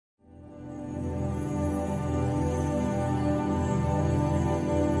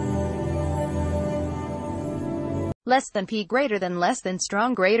less than P greater than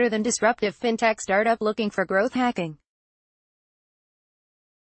strong greater than disruptive fintech startup looking for growth hacking.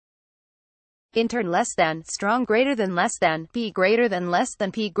 Intern less than strong greater than P greater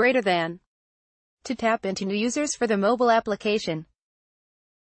than P greater than. To tap into new users for the mobile application.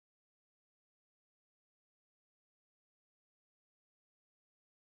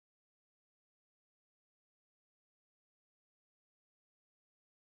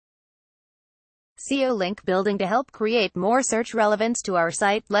 SEO link building to help create more search relevance to our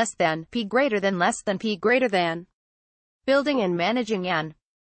site. Less than P greater than P greater than. Building and managing an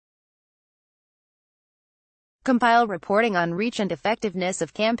compile reporting on reach and effectiveness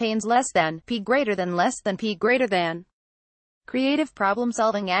of campaigns. Less than P greater than P greater than. Creative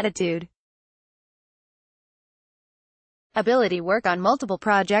problem-solving attitude. Ability work on multiple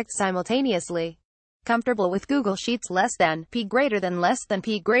projects simultaneously. Comfortable with Google Sheets. Less than P greater than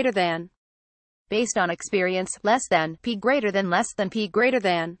P greater than. Based on experience. Less than P greater than P greater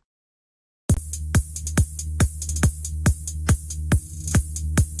than.